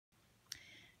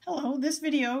Hello, this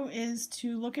video is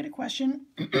to look at a question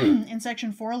in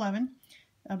section 411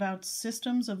 about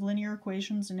systems of linear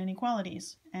equations and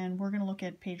inequalities, and we're going to look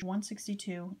at page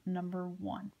 162, number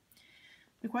 1.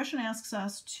 The question asks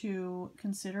us to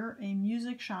consider a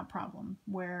music shop problem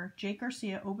where Jake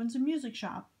Garcia opens a music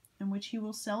shop in which he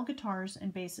will sell guitars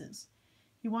and basses.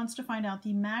 He wants to find out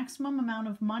the maximum amount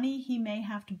of money he may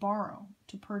have to borrow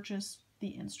to purchase the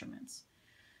instruments.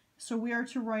 So we are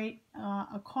to write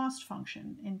a cost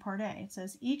function in part A. It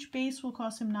says each bass will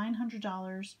cost him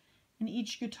 $900 and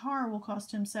each guitar will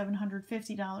cost him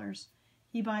 $750.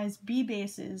 He buys B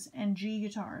basses and G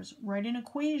guitars. Write an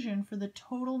equation for the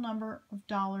total number of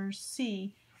dollars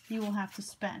C he will have to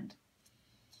spend.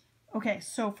 Okay,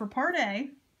 so for part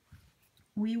A,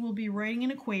 we will be writing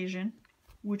an equation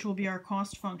which will be our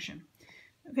cost function.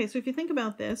 Okay, so if you think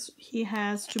about this, he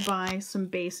has to buy some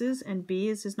basses, and B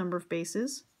is his number of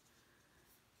basses.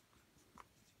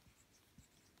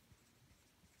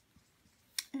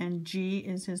 And G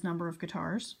is his number of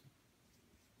guitars.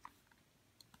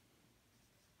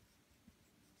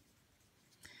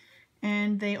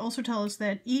 And they also tell us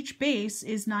that each bass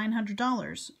is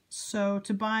 $900. So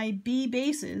to buy B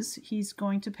basses, he's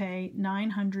going to pay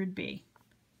 900 B.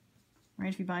 Right?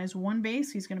 If he buys one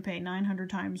bass, he's going to pay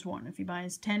 900 times 1. If he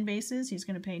buys 10 basses, he's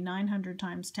going to pay 900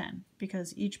 times 10,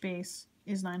 because each bass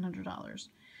is $900.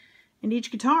 And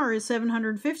each guitar is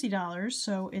 $750,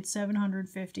 so it's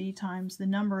 750 times the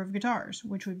number of guitars,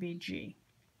 which would be G.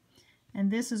 And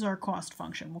this is our cost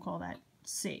function. We'll call that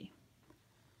C.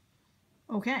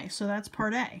 Okay, so that's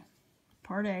part A.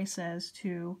 Part A says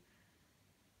to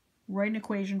write an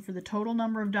equation for the total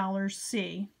number of dollars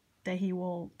C that he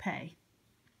will pay.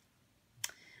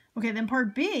 Okay, then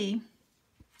part B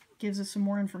gives us some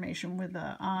more information with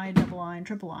I, double I, and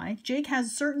triple I. Jake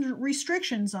has certain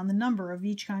restrictions on the number of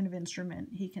each kind of instrument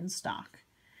he can stock.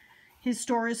 His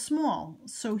store is small,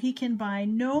 so he can buy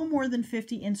no more than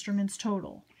 50 instruments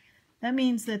total. That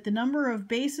means that the number of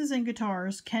basses and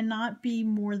guitars cannot be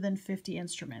more than 50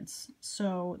 instruments.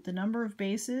 So the number of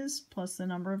basses plus the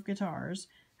number of guitars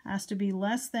has to be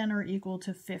less than or equal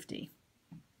to 50.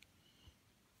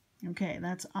 Okay,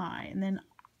 that's I. And then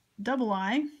double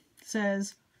I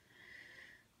says,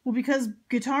 well, because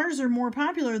guitars are more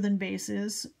popular than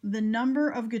basses, the number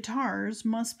of guitars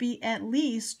must be at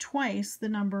least twice the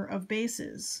number of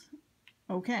basses.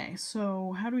 Okay,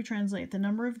 so how do we translate? The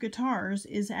number of guitars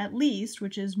is at least,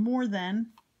 which is more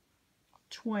than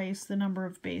twice the number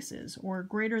of basses, or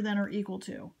greater than or equal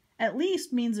to. At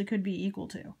least means it could be equal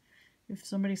to. If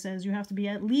somebody says you have to be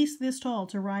at least this tall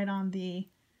to ride on the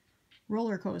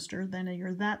roller coaster, then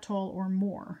you're that tall or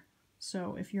more.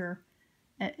 So if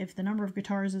the number of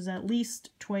guitars is at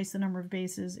least twice the number of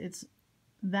basses, it's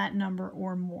that number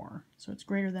or more. So it's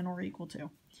greater than or equal to.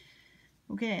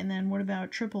 Okay, and then what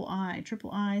about triple I?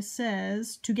 Triple I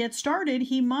says to get started,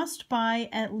 he must buy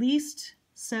at least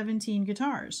 17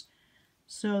 guitars.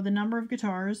 So the number of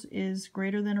guitars is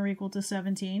greater than or equal to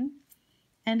 17,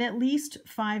 and at least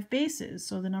 5 basses.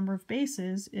 So the number of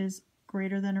basses is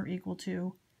greater than or equal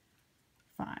to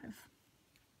 5.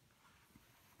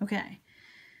 Okay.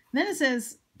 Then it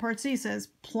says, part C says,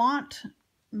 plot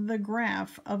the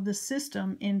graph of the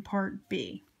system in part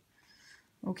B.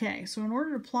 Okay, so in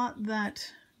order to plot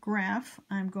that graph,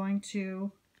 I'm going to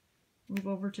move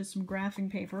over to some graphing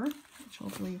paper, which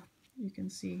hopefully you can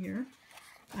see here.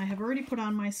 I have already put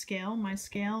on my scale. My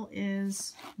scale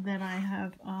is that I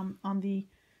have on the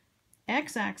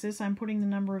x-axis, I'm putting the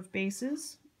number of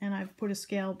basses, and I've put a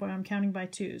scale, but I'm counting by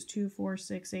 2s. 2, 4,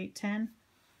 6, 8, 10.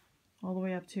 All the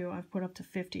way up to, I've put up to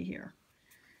 50 here.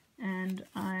 And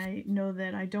I know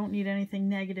that I don't need anything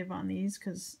negative on these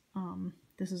because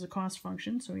this is a cost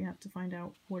function, so we have to find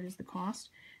out what is the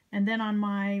cost. And then on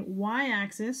my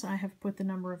y-axis, I have put the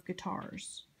number of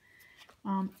guitars.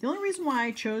 The only reason why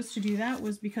I chose to do that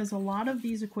was because a lot of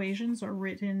these equations are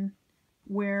written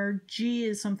where G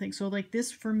is something. So like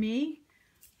this for me,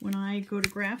 when I go to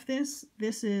graph this,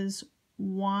 this is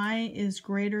y is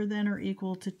greater than or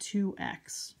equal to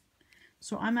 2x.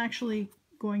 So I'm actually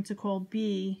going to call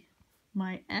B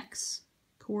my x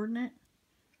coordinate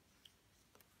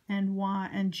and y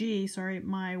and G, sorry,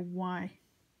 my y.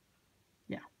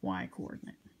 Yeah, y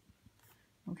coordinate.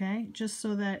 Okay, just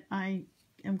so that I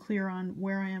am clear on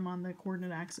where I am on the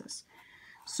coordinate axis.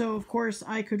 So of course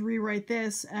I could rewrite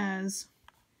this as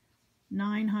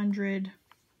 900x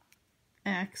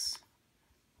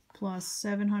plus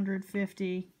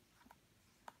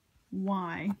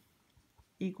 750y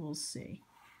equals C.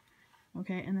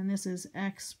 Okay, and then this is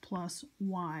x plus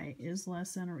y is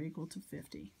less than or equal to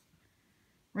 50.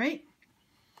 Right?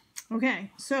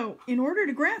 Okay, so in order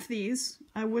to graph these,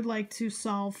 I would like to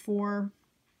solve for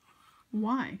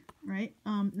y, right?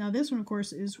 Now this one, of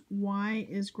course, is y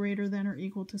is greater than or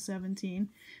equal to 17.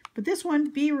 But this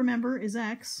one, b, remember, is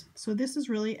x. So this is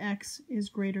really x is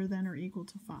greater than or equal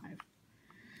to 5.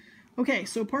 Okay,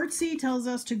 so part C tells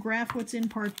us to graph what's in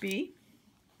part B.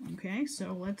 Okay,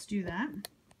 so let's do that.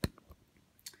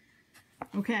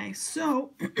 Okay,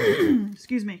 so,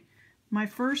 excuse me, my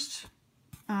first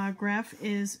graph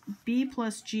is b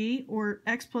plus g, or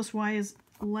x plus y is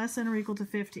less than or equal to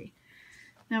 50.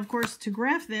 Now, of course, to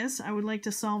graph this, I would like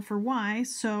to solve for y,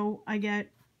 so I'm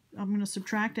going to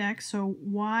subtract x, so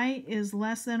y is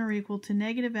less than or equal to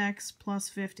negative x plus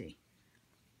 50.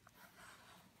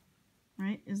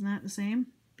 Right? Isn't that the same?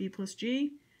 B plus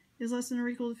g is less than or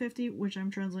equal to 50, which I'm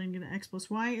translating to x plus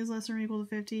y is less than or equal to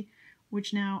 50,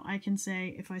 which now I can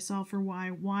say, if I solve for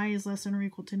y, y is less than or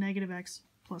equal to negative x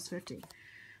plus 50.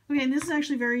 Okay, and this is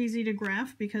actually very easy to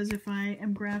graph, because if I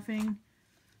am graphing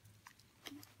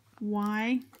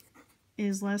y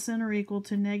is less than or equal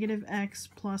to negative x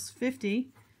plus 50,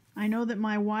 I know that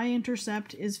my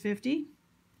y-intercept is 50,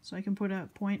 so I can put a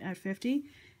point at 50,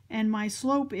 and my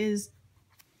slope is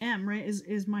m, right,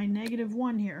 is my negative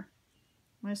 1 here.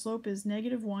 My slope is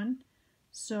negative 1,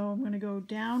 so I'm going to go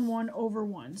down 1 over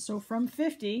 1. So from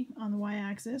 50 on the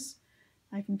y-axis,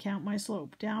 I can count my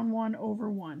slope. Down 1 over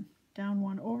 1, down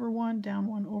 1 over 1, down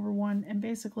 1 over 1, and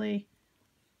basically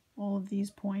all of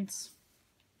these points,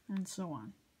 and so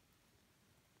on.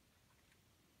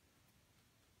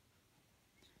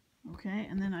 Okay,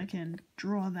 and then I can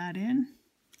draw that in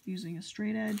using a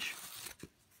straight edge.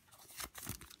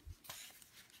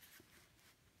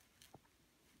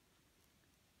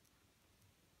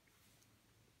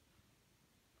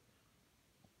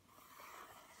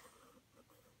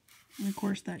 And of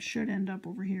course that should end up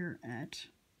over here at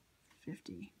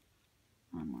 50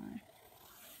 on my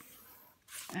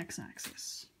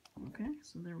x-axis. Okay,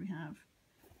 so there we have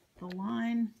the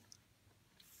line.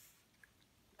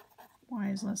 Y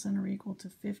is less than or equal to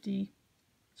 50,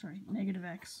 sorry, negative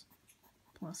x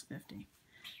plus 50.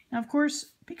 Now, of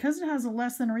course, because it has a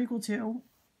less than or equal to,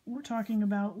 we're talking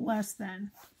about less than.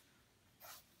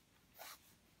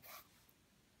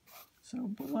 So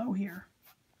below here.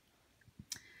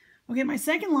 Okay, my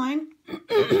second line,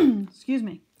 excuse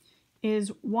me,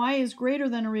 is y is greater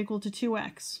than or equal to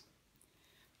 2x.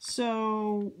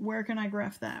 So where can I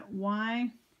graph that?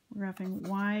 We're graphing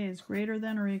y is greater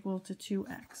than or equal to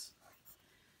 2x.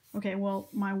 Okay, well,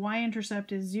 my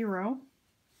y-intercept is 0,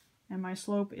 and my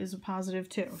slope is a positive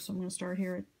 2. So I'm going to start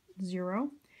here at 0.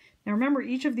 Now remember,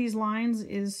 each of these lines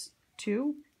is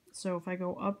 2. So if I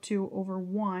go up 2 over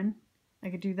 1, I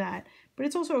could do that. But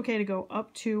it's also okay to go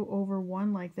up 2 over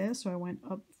 1 like this. So I went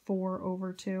up 4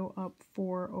 over 2, up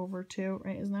 4 over 2,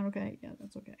 right? Isn't that okay? Yeah,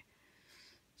 that's okay.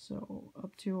 So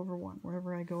up 2 over 1,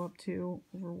 wherever I go up 2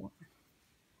 over 1.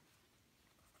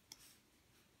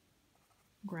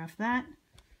 Graph that.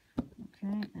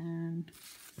 Okay, and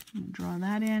draw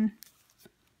that in.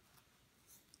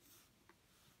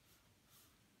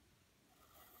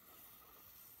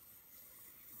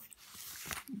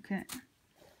 Okay.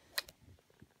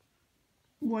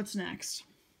 What's next?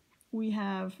 We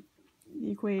have the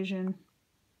equation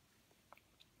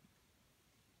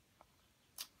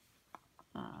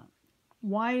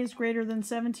y is greater than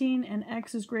 17 and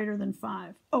x is greater than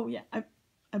 5. Oh yeah,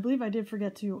 I believe I did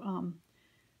forget to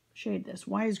shade this.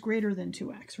 Y is greater than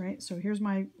 2x, right? So here's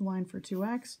my line for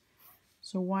 2x.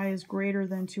 So y is greater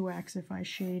than 2x if I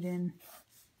shade in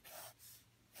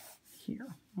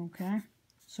here, okay?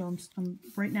 So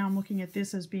right now I'm looking at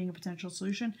this as being a potential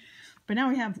solution. But now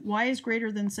we have y is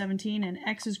greater than 17 and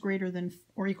x is greater than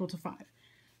or equal to 5.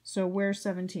 So where's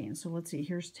 17? So let's see,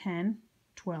 here's 10,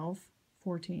 12,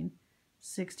 14,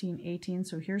 16, 18.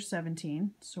 So here's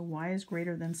 17. So y is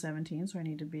greater than 17, so I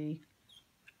need to be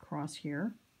across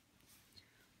here.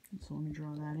 So let me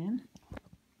draw that in.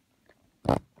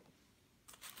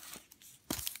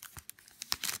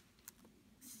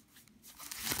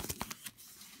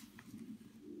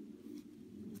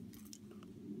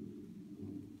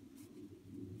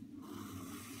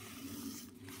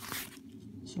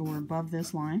 So we're above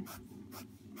this line.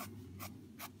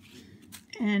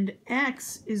 And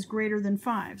x is greater than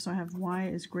 5. So I have y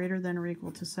is greater than or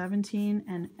equal to 17,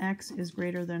 and x is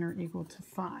greater than or equal to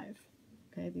 5.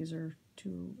 Okay, these are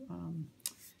two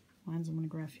lines I'm going to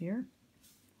graph here.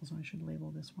 Also, I should label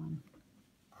this one.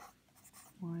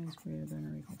 Y is greater than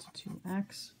or equal to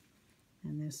 2x.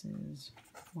 And this is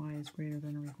y is greater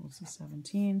than or equal to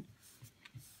 17.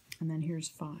 And then here's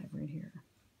 5 right here.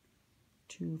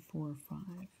 2, 4, 5.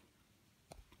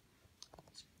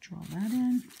 Let's draw that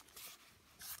in.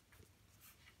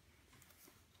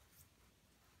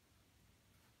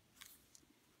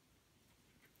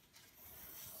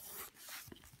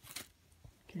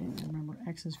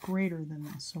 x is greater than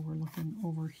this. So we're looking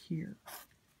over here.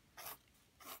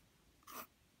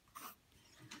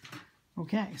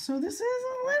 Okay, so this is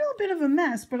a little bit of a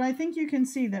mess, but I think you can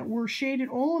see that we're shaded,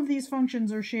 all of these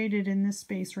functions are shaded in this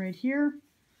space right here.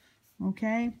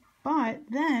 Okay, but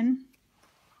then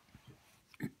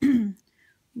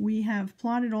we have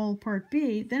plotted all part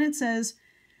B. Then it says,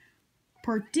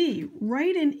 part D,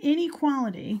 write an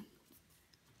inequality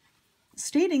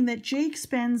stating that Jake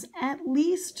spends at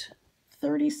least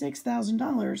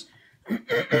 $36,000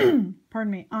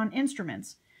 pardon me, on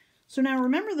instruments. So now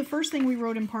remember the first thing we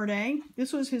wrote in part A,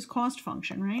 this was his cost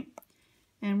function, right?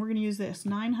 And we're going to use this,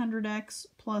 900x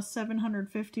plus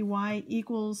 750y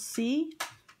equals C.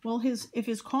 Well, if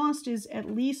his cost is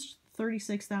at least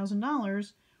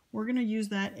 $36,000, we're going to use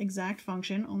that exact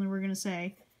function, only we're going to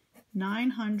say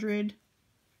 900x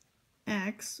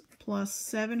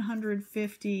plus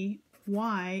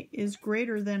 750y is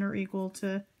greater than or equal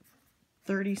to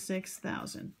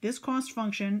 36,000. This cost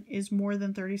function is more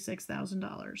than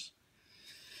 $36,000.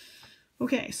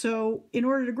 Okay, so in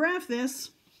order to graph this,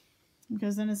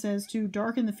 because then it says to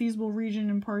darken the feasible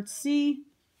region in part C,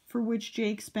 for which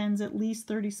Jake spends at least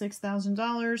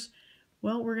 $36,000,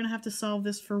 well, we're going to have to solve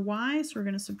this for y, so we're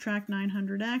going to subtract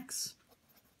 900x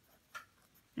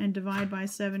and divide by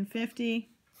 750,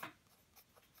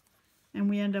 and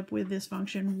we end up with this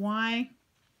function y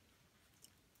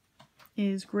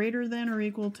is greater than or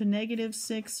equal to negative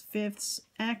 6/5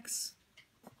 x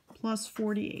plus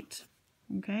 48.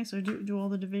 Okay, so do all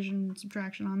the division and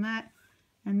subtraction on that.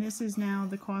 And this is now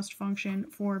the cost function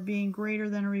for being greater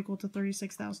than or equal to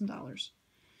 $36,000.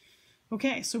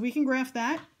 Okay, so we can graph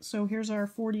that. So here's our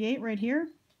 48 right here.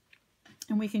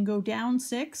 And we can go down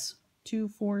 6, 2,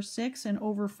 4, 6, and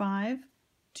over 5,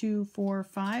 2, 4,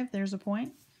 5. There's a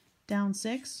point. Down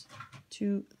 6,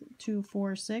 2,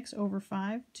 4, 6, over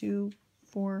 5, 2,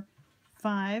 4,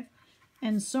 5,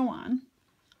 and so on.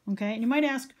 Okay, and you might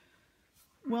ask,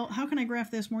 well, how can I graph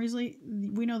this more easily?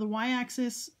 We know the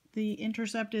y-axis, the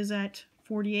intercept is at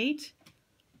 48.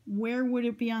 Where would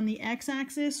it be on the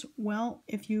x-axis? Well,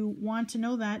 if you want to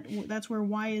know that, that's where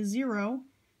y is 0.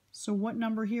 So what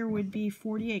number here would be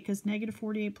 48? Because negative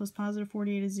 48 plus positive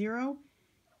 48 is 0.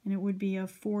 And it would be a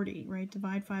 40, right?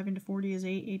 Divide 5 into 40 is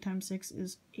 8. 8 times 6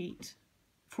 is 8.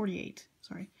 48,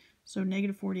 sorry. So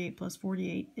negative 48 plus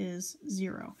 48 is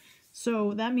 0.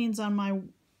 So that means on my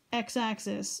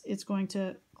x-axis, it's going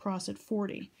to cross at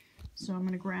 40. So I'm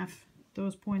going to graph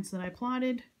those points that I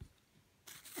plotted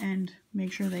and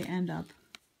make sure they end up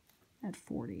at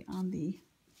 40 on the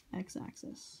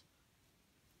x-axis.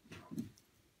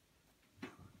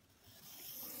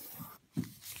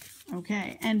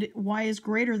 Okay, and y is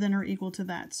greater than or equal to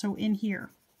that, so in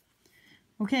here.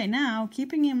 Okay, now,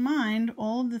 keeping in mind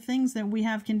all of the things that we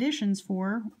have conditions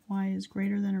for, y is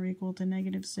greater than or equal to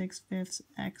negative 6/5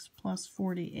 x plus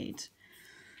 48.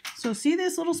 So see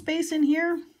this little space in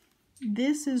here?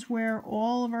 This is where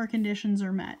all of our conditions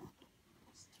are met.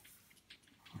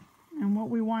 And what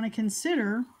we want to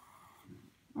consider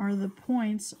are the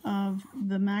points of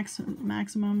the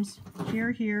maximums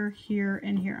here, here, here,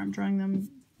 and here. I'm drawing them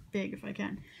big if I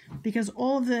can, because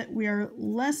all of it, we are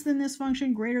less than this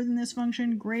function, greater than this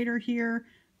function, greater here,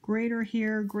 greater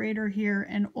here, greater here,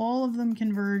 and all of them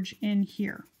converge in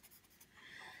here.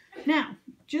 Now,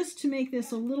 just to make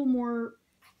this a little more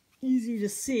easy to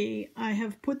see, I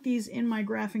have put these in my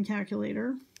graphing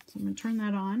calculator. So I'm going to turn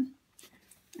that on.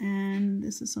 And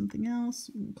this is something else.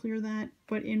 I'm going to clear that.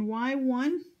 But in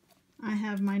y1, I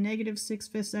have my negative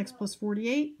 6/5 x plus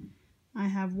 48. I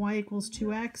have y equals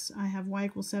 2x, I have y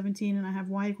equals 17, and I have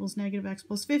y equals negative x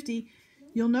plus 50.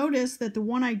 You'll notice that the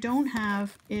one I don't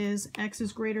have is x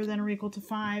is greater than or equal to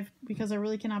 5, because I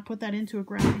really cannot put that into a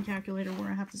graphing calculator where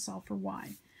I have to solve for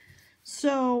y.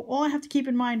 So all I have to keep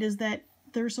in mind is that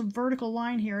there's a vertical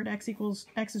line here at x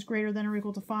is greater than or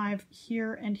equal to 5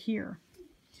 here and here.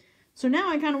 So now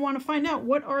I kind of want to find out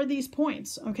what are these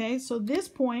points. Okay, so this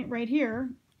point right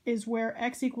here is where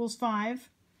x equals 5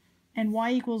 and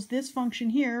y equals this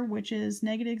function here, which is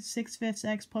negative 6/5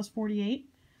 x plus 48.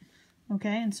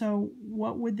 Okay, and so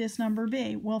what would this number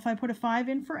be? Well, if I put a 5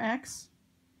 in for x,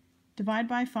 divide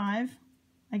by 5,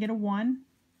 I get a 1.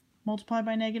 Multiply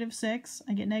by negative 6,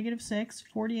 I get negative 6.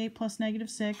 48 plus negative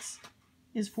 6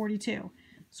 is 42.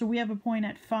 So we have a point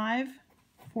at 5,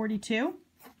 42.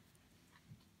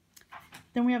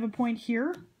 Then we have a point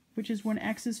here, which is when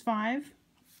x is 5.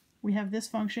 We have this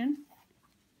function,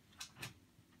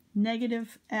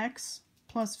 negative x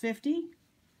plus 50.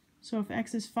 So if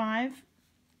x is 5,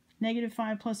 negative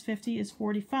 5 plus 50 is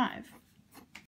 45.